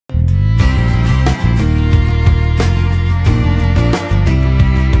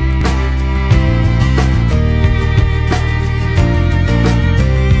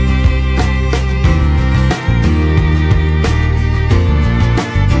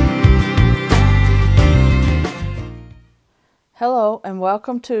Hello and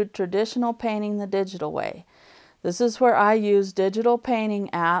welcome to Traditional Painting the Digital Way. This is where I use digital painting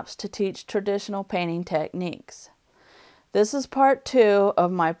apps to teach traditional painting techniques. This is part 2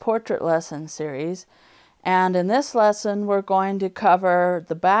 of my portrait lesson series, and in this lesson we're going to cover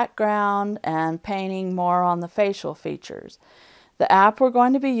the background and painting more on the facial features. The app we're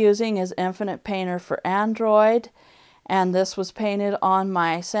going to be using is Infinite Painter for Android, and this was painted on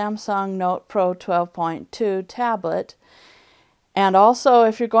my Samsung Note Pro 12.2 tablet. And also,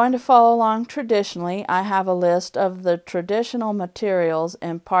 if you're going to follow along traditionally, I have a list of the traditional materials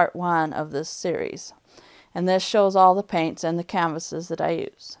in part 1 of this series. And this shows all the paints and the canvases that I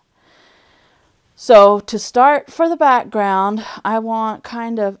use. So to start, for the background, I want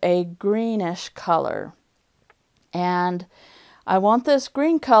kind of a greenish color. And I want this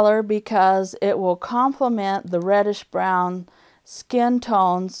green color because it will complement the reddish brown skin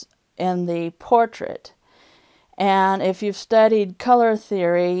tones in the portrait. And if you've studied color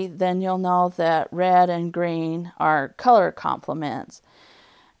theory, then you'll know that red and green are color complements.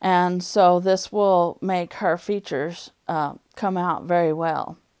 And so this will make her features come out very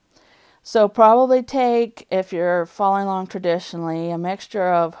well. So probably take, if you're following along traditionally, a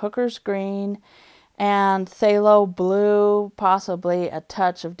mixture of Hooker's green and phthalo blue, possibly a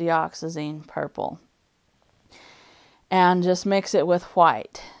touch of dioxazine purple. And just mix it with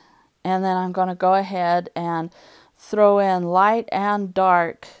white. And then I'm going to go ahead and throw in light and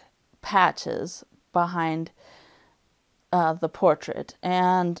dark patches behind the portrait.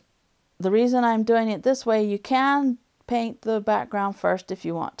 And the reason I'm doing it this way, you can paint the background first if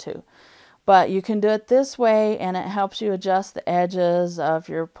you want to. But you can do it this way, and it helps you adjust the edges of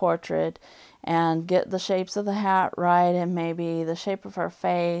your portrait and get the shapes of the hat right and maybe the shape of her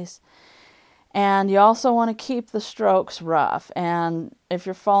face. And you also want to keep the strokes rough. And if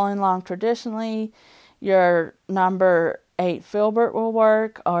you're following along traditionally, your number 8 filbert will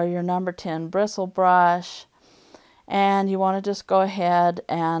work, or your number 10 bristle brush. And you want to just go ahead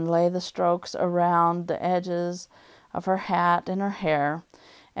and lay the strokes around the edges of her hat and her hair.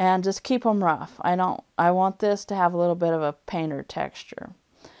 And just keep them rough. I want this to have a little bit of a painter texture.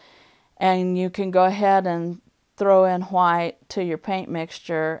 And you can go ahead and throw in white to your paint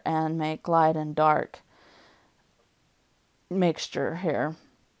mixture and make light and dark mixture here.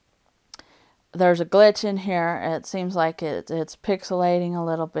 There's a glitch in here. It seems like it's pixelating a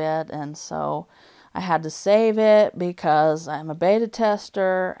little bit, and so I had to save it because I'm a beta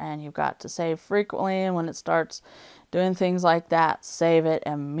tester and you've got to save frequently, and when it starts doing things like that, save it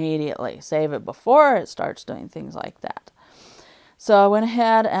immediately. Save it before it starts doing things like that. So I went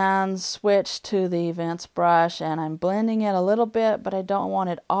ahead and switched to the Events brush, and I'm blending it a little bit, but I don't want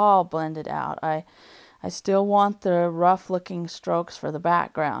it all blended out. I still want the rough looking strokes for the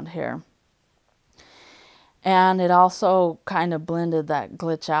background here. And it also kind of blended that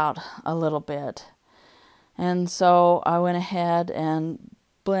glitch out a little bit. And so I went ahead and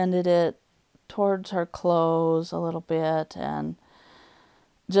blended it towards her clothes a little bit and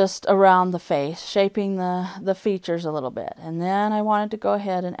just around the face, shaping the features a little bit. And then I wanted to go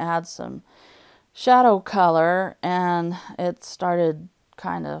ahead and add some shadow color, and it started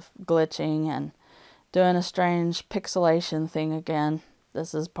kind of glitching and doing a strange pixelation thing again.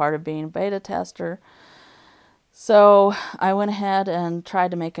 This is part of being a beta tester. So I went ahead and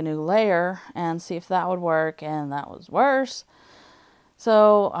tried to make a new layer and see if that would work, and that was worse.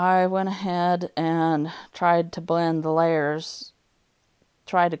 So I went ahead and tried to blend the layers,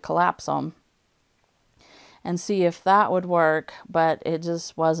 try to collapse them and see if that would work, but it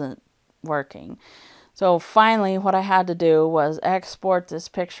just wasn't working. So finally what I had to do was export this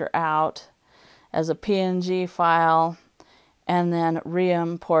picture out as a PNG file and then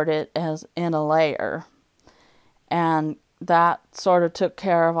re-import it as in a layer. And that sort of took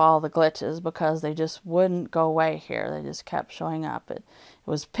care of all the glitches because they just wouldn't go away here. They just kept showing up. It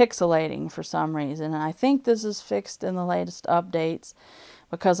was pixelating for some reason, and I think this is fixed in the latest updates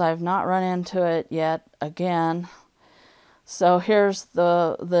because I've not run into it yet again. So here's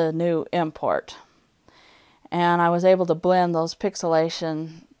the new import. And I was able to blend those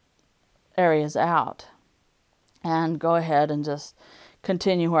pixelation areas out and go ahead and just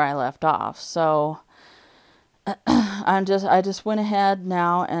continue where I left off. So I just went ahead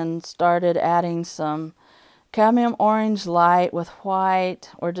now and started adding some cadmium orange light with white.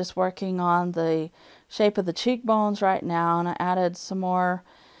 We're just working on the shape of the cheekbones right now, and I added some more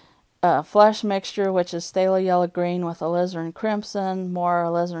flesh mixture, which is phthalo yellow green with alizarin crimson, more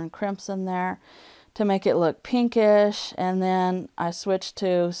alizarin crimson there to make it look pinkish. And then I switched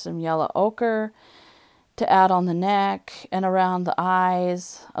to some yellow ochre to add on the neck and around the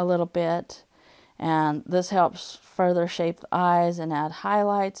eyes a little bit. And this helps further shape the eyes and add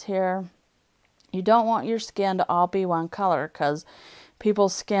highlights here. You don't want your skin to all be one color, because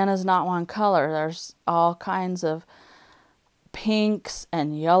people's skin is not one color. There's all kinds of pinks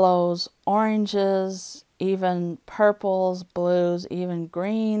and yellows, oranges, even purples, blues, even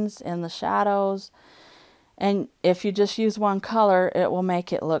greens in the shadows. And if you just use one color, it will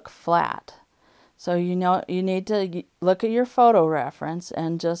make it look flat. So you need to look at your photo reference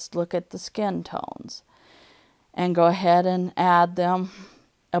and just look at the skin tones. And go ahead and add them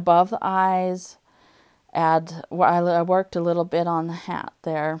above the eyes. I worked a little bit on the hat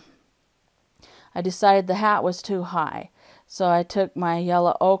there. I decided the hat was too high. So I took my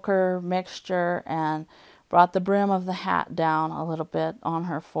yellow ochre mixture and brought the brim of the hat down a little bit on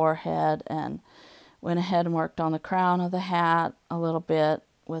her forehead, and went ahead and worked on the crown of the hat a little bit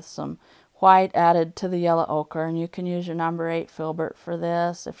with some white added to the yellow ochre. And you can use your number 8 filbert for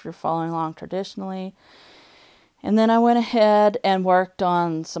this if you're following along traditionally. And then I went ahead and worked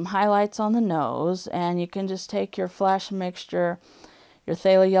on some highlights on the nose, and you can just take your flesh mixture, your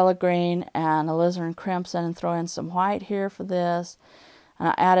phthalo yellow green and alizarin crimson, and throw in some white here for this. And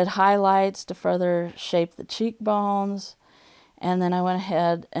I added highlights to further shape the cheekbones. And then I went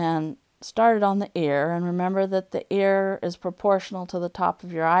ahead and started on the ear. And remember that the ear is proportional to the top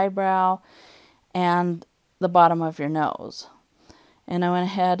of your eyebrow and the bottom of your nose. And I went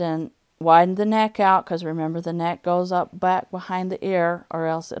ahead and widened the neck out, because remember, the neck goes up back behind the ear, or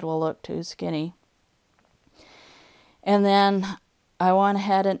else it will look too skinny. And then I went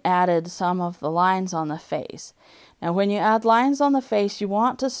ahead and added some of the lines on the face. Now when you add lines on the face, you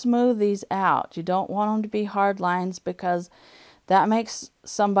want to smooth these out. You don't want them to be hard lines, because that makes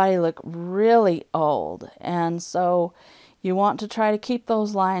somebody look really old. And so you want to try to keep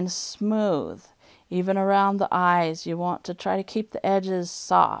those lines smooth. Even around the eyes, you want to try to keep the edges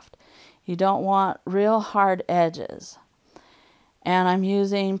soft. You don't want real hard edges. And I'm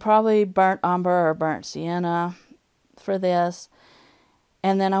using probably burnt umber or burnt sienna for this.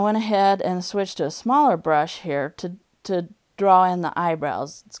 And then I went ahead and switched to a smaller brush here to draw in the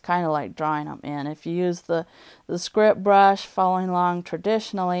eyebrows. It's kind of like drawing them in. If you use the script brush following along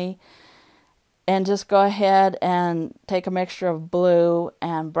traditionally, and just go ahead and take a mixture of blue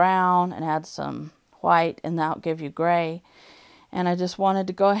and brown and add some white, and that'll give you gray. And I just wanted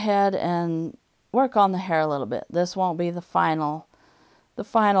to go ahead and work on the hair a little bit. This won't be the final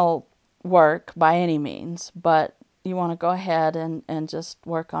work by any means, but you want to go ahead and just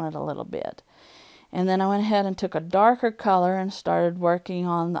work on it a little bit. And then I went ahead and took a darker color and started working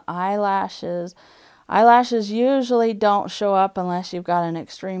on the eyelashes. Eyelashes usually don't show up unless you've got an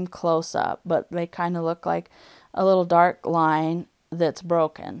extreme close-up, but they kind of look like a little dark line that's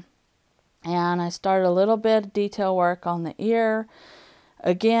broken. And I started a little bit of detail work on the ear.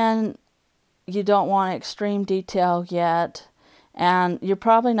 Again, you don't want extreme detail yet. And you're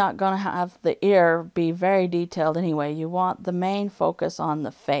probably not going to have the ear be very detailed anyway. You want the main focus on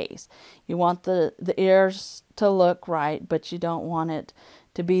the face. You want the ears to look right, but you don't want it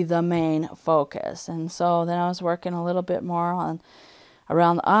to be the main focus. And so then I was working a little bit more on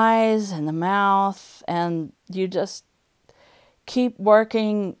around the eyes and the mouth. And you just keep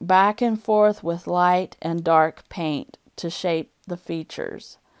working back and forth with light and dark paint to shape the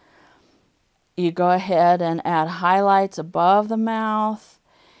features. You go ahead and add highlights above the mouth,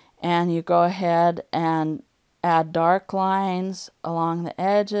 and you go ahead and add dark lines along the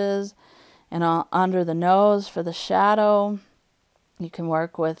edges and under the nose for the shadow. You can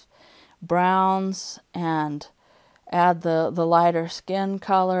work with browns and add the lighter skin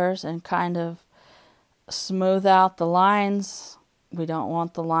colors and kind of smooth out the lines. We don't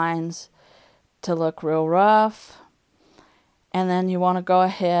want the lines to look real rough. And then you want to go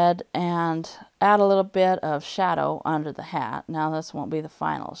ahead and add a little bit of shadow under the hat. Now this won't be the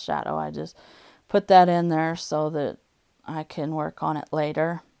final shadow. I just put that in there so that I can work on it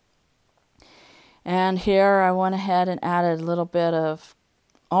later. And here I went ahead and added a little bit of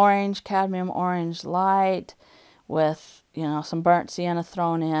orange, cadmium orange light with, some burnt sienna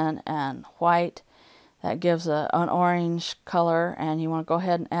thrown in and white. That gives an orange color, and you want to go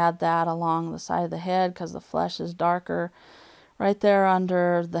ahead and add that along the side of the head because the flesh is darker right there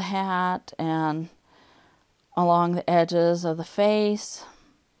under the hat and along the edges of the face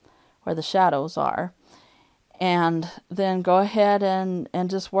where the shadows are. And then go ahead and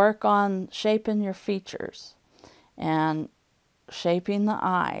just work on shaping your features and shaping the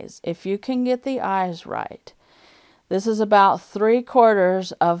eyes. If you can get the eyes right, this is about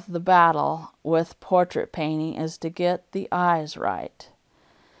 3/4 of the battle with portrait painting, is to get the eyes right.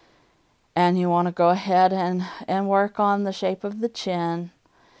 And you want to go ahead and work on the shape of the chin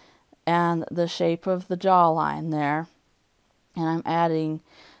and the shape of the jawline there. And I'm adding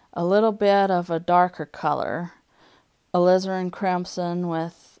a little bit of a darker color, alizarin crimson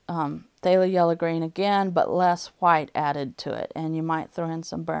with phthalo yellow green again, but less white added to it. And you might throw in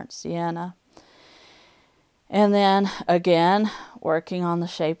some burnt sienna. And then again, working on the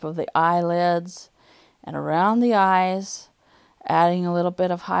shape of the eyelids and around the eyes, adding a little bit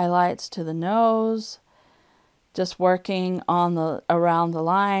of highlights to the nose, just working on around the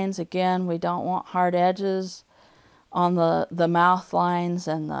lines. Again, we don't want hard edges on the mouth lines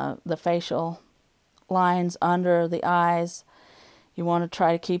and the facial lines under the eyes. You want to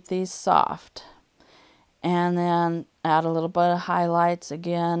try to keep these soft. And then add a little bit of highlights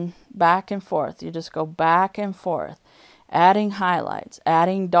again, back and forth. You just go back and forth, adding highlights,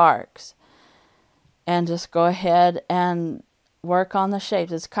 adding darks, and just go ahead and work on the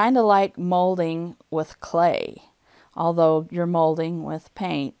shapes. It's kind of like molding with clay, although you're molding with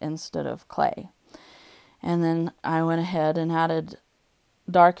paint instead of clay. And then I went ahead and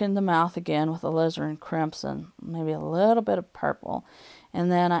darkened the mouth again with alizarin crimson, maybe a little bit of purple.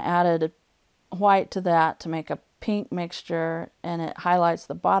 And then I added white to that to make a pink mixture, and it highlights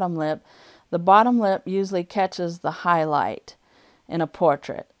the bottom lip. The bottom lip usually catches the highlight in a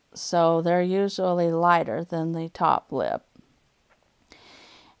portrait, so they're usually lighter than the top lip.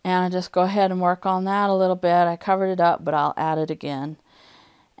 And I just go ahead and work on that a little bit. I covered it up, but I'll add it again.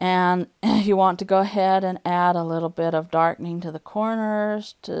 And you want to go ahead and add a little bit of darkening to the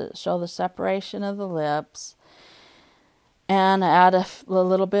corners to show the separation of the lips. And add a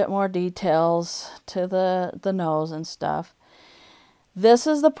little bit more details to the nose and stuff. This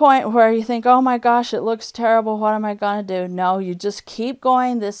is the point where you think, oh my gosh, it looks terrible. What am I going to do? No, you just keep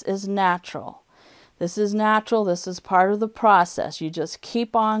going. This is natural. This is natural. This is part of the process. You just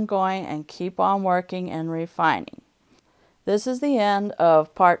keep on going and keep on working and refining. This is the end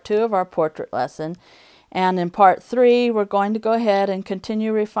of part 2 of our portrait lesson. And in part 3, we're going to go ahead and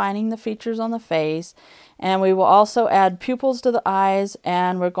continue refining the features on the face. And we will also add pupils to the eyes,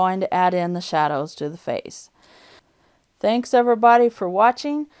 and we're going to add in the shadows to the face. Thanks everybody for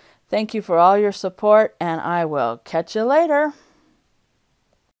watching. Thank you for all your support, and I will catch you later.